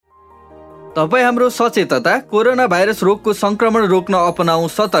तपाईँ हाम्रो सचेतता, corona virus रोगको संक्रमण रोक्न अपनाऊ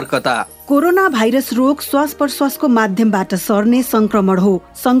सतर्कता। कोरोना भाइरस रोग श्वास प्रश्वासको माध्यमबाट सर्ने संक्रमण हो।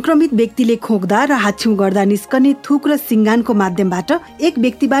 संक्रमित व्यक्तिले खोक्दा र हाच्छिउँ गर्दा निस्कने थुक र सिङ्गानको माध्यमबाट एक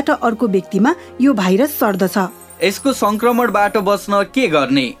व्यक्तिबाट अर्को व्यक्तिमा यो भाइरस सर्दछ। यसको संक्रमणबाट बच्न के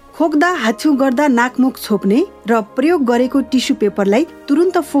गर्ने? खोक्दा हाच्छिउँ गर्दा नाकमुख छोप्ने र प्रयोग गरेको टिस्यु पेपरलाई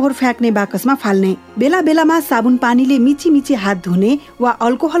तुरुन्त फोहोर फ्याँक्ने बाकसमा फाल्ने। बेला बेलामा साबुन पानीले मिची मिची हात धुने वा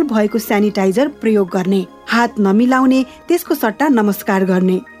अल्कोहल भएको सेनिटाइजर प्रयोग गर्ने। हात नमिलाउने, त्यसको सट्टा नमस्कार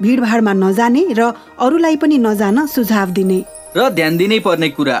गर्ने। भिडभाडमा नजाने र अरूलाई पनि नजान सुझाव दिने। र ध्यान दिनै पर्ने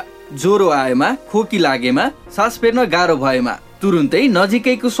कुरा, ज्वरो आएमा, खोकी लागेमा, सास फेर्न गाह्रो भएमा तुरुन्तै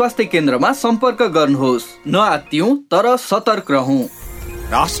नजिकैको स्वास्थ्य केन्द्रमा सम्पर्क गर्नुहोस्। नआत्तियौं तर सतर्क रहौं।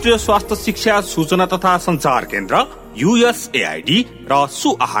 राष्ट्रिय स्वास्थ्य शिक्षा सूचना तथा संचार केन्द्र USAID र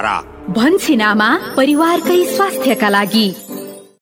सुआहारा भन्छिनामा परिवारकै स्वास्थ्यका लागि।